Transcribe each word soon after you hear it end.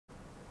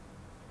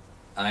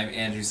I'm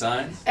Andrew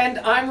Sines. And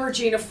I'm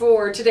Regina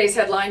Ford. Today's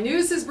headline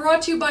news is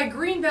brought to you by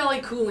Green Valley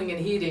Cooling and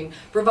Heating,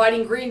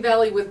 providing Green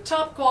Valley with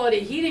top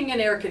quality heating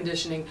and air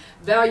conditioning,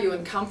 value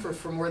and comfort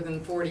for more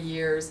than 40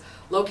 years.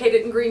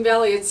 Located in Green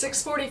Valley at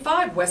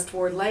 645 West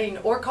Ward Lane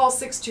or call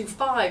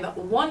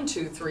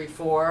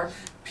 625-1234.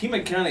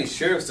 Pima County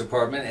Sheriff's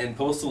Department and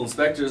postal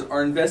inspectors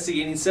are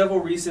investigating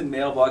several recent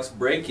mailbox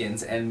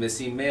break-ins and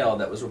missing mail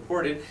that was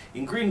reported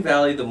in Green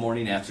Valley the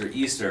morning after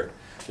Easter.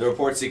 The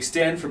reports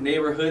extend from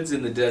neighborhoods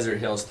in the Desert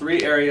Hills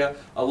 3 area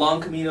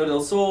along Camino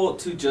del Sol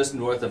to just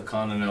north of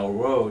Continental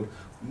Road,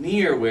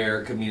 near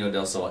where Camino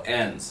del Sol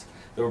ends.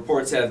 The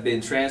reports have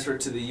been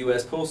transferred to the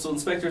U.S. Postal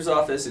Inspector's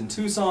office in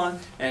Tucson,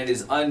 and it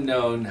is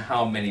unknown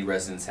how many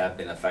residents have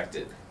been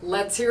affected.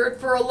 Let's hear it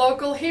for a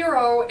local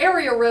hero.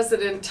 Area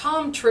resident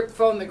Tom Tripp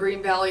phoned the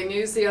Green Valley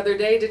News the other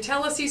day to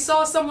tell us he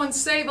saw someone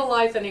save a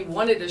life and he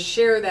wanted to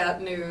share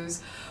that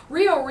news.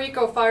 Rio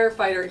Rico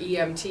firefighter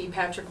EMT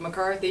Patrick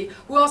McCarthy,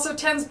 who also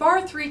tends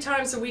bar 3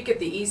 times a week at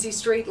the Easy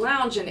Street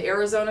Lounge and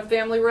Arizona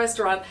Family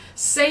Restaurant,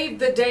 saved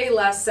the day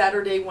last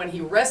Saturday when he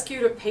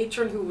rescued a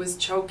patron who was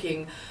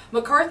choking.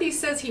 McCarthy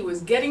says he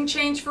was getting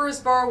change for his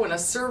bar when a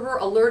server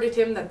alerted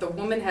him that the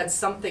woman had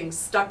something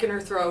stuck in her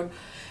throat.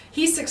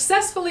 He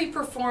successfully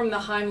performed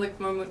the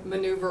Heimlich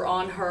maneuver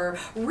on her.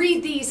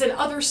 Read these and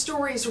other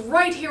stories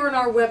right here on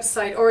our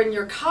website or in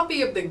your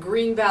copy of the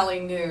Green Valley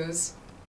News.